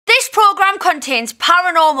contains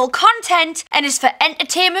paranormal content and is for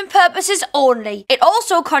entertainment purposes only. It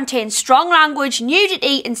also contains strong language,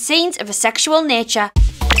 nudity and scenes of a sexual nature.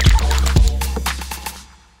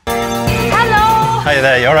 Hello! Hi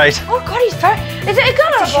there, you alright? Oh God, he's very... Is it a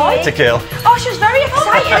girl or a boy? It's a girl. Oh, she's very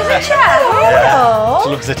excited, isn't she? Yeah, she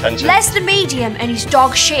loves attention. Les the medium and his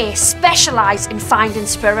dog Shay specialise in finding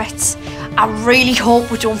spirits. I really hope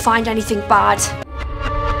we don't find anything bad.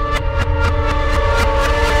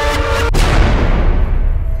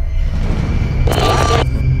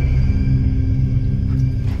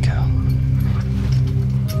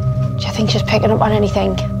 Do you think she's picking up on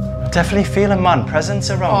anything? Definitely feeling man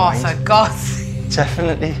presence around. Oh, for God's sake.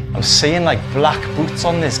 Definitely. I'm seeing like black boots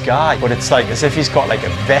on this guy, but it's like as if he's got like a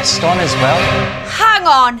vest on as well. Hang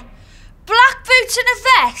on. Black boots and a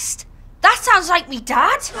vest? That sounds like me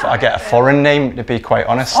dad. I get a foreign name, to be quite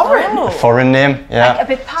honest. Foreign? A foreign name, yeah. Like a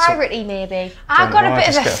bit piratey, maybe. I Don't got know, a I bit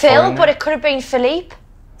just of a get a foreign Phil, name. but it could have been Philippe.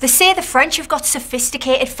 They say the French have got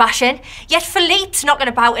sophisticated fashion, yet Philippe's knocking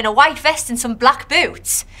about in a white vest and some black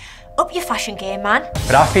boots. Up your fashion game, man.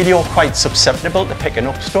 But I feel you're quite susceptible to picking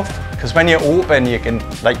up stuff, because when you're open, you can,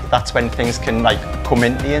 like, that's when things can, like, come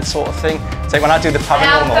into you and sort of thing. It's like when I do the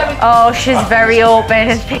paranormal. Oh, she's very open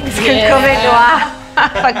and things can come into her.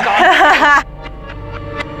 For God.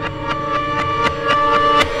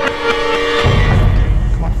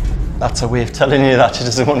 That's a way of telling you that she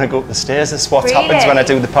doesn't want to go up the stairs. That's what happens when I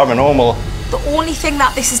do the paranormal. The only thing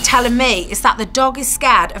that this is telling me is that the dog is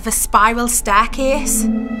scared of a spiral staircase.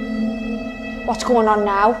 What's going on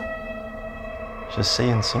now? She's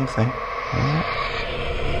seeing something.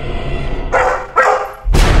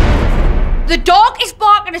 The dog is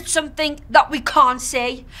barking at something that we can't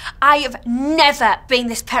see. I have never been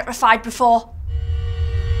this petrified before.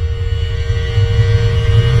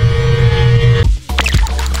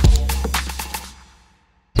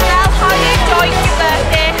 Well, how are you enjoying your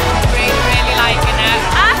birthday? Really liking it.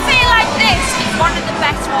 I feel like this is one of the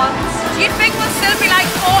best ones. Do you think we'll still be like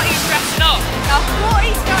 40s dressing up? No,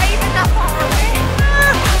 40's not even that far away.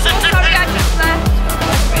 So sorry I just left.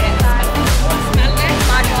 Smell it?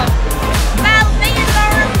 My God. Well, me and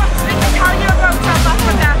Lauren want to tell you about South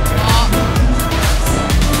Africa.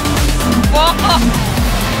 What?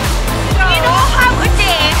 You know how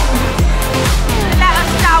today they let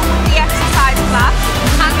us down with the exercise class?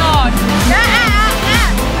 Hang on. No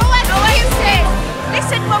excuses.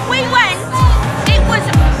 Listen, when we went, it was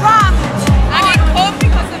rammed. And it come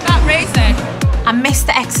because of that reason. I missed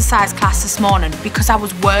the exercise class this morning because I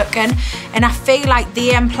was working, and I feel like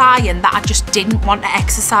they're implying that I just didn't want to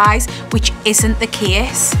exercise, which isn't the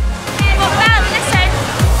case. But well, listen,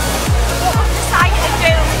 what we've decided to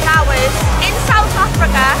do now is, in South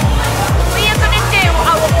Africa, we are going to do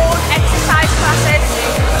our own exercise classes.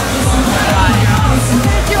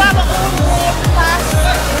 Do our own walk class.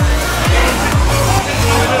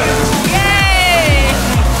 Yay!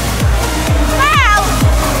 Well,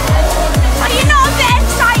 are you not a bit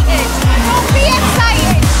excited? Don't be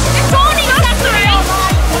excited. It's only us three.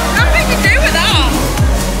 Nothing to do with that.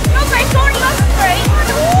 No, but it's only us three.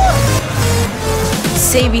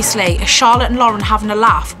 Seriously, are Charlotte and Lauren having a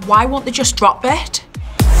laugh? Why won't they just drop it?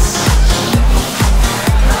 Can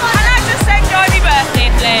I just enjoy my birthday,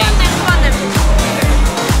 please? Come on then.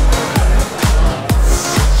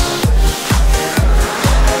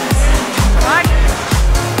 Right.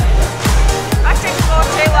 That didn't go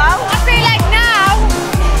too well. I feel like now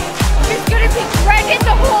she's going to be dreading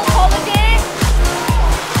the whole holiday.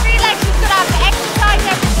 I feel like she's going to have to exercise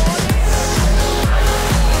every morning.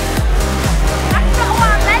 That's not what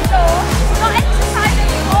I meant though. She's not exercising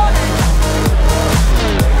every morning.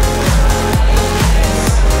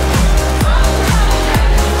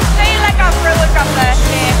 I feel like I've ruined our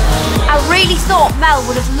birthday. I really thought Mel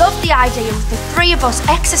would have loved the idea of the three of us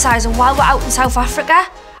exercising while we're out in South Africa.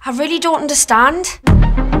 I really don't understand.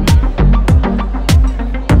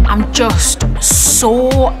 I'm just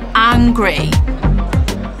so angry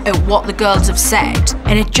at what the girls have said,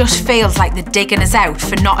 and it just feels like they're digging us out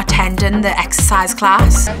for not attending the exercise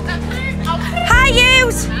class. Hi,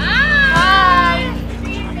 yous! Hi.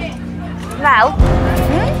 Mel,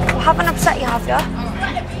 I haven't upset you, have you?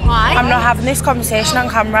 Why? I'm not having this conversation on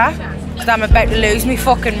camera because I'm about to lose me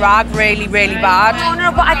fucking rag really bad.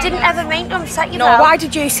 No, but I didn't ever mean to upset you, No, Mel. why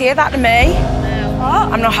did you say that to me?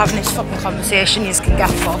 What? I'm not having this fucking conversation. You can get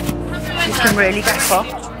fucked. You can really get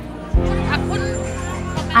fucked.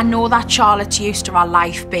 I know that Charlotte's used to her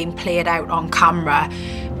life being played out on camera,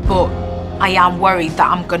 but I am worried that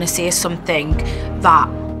I'm going to say something that,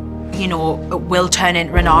 you know, it will turn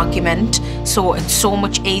into an argument. So it's so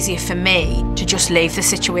much easier for me to just leave the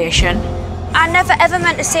situation. I never ever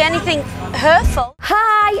meant to say anything hurtful.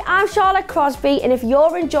 Hi, I'm Charlotte Crosby, and if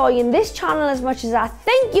you're enjoying this channel as much as I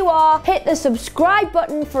think you are, hit the subscribe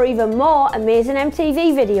button for even more amazing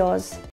MTV videos.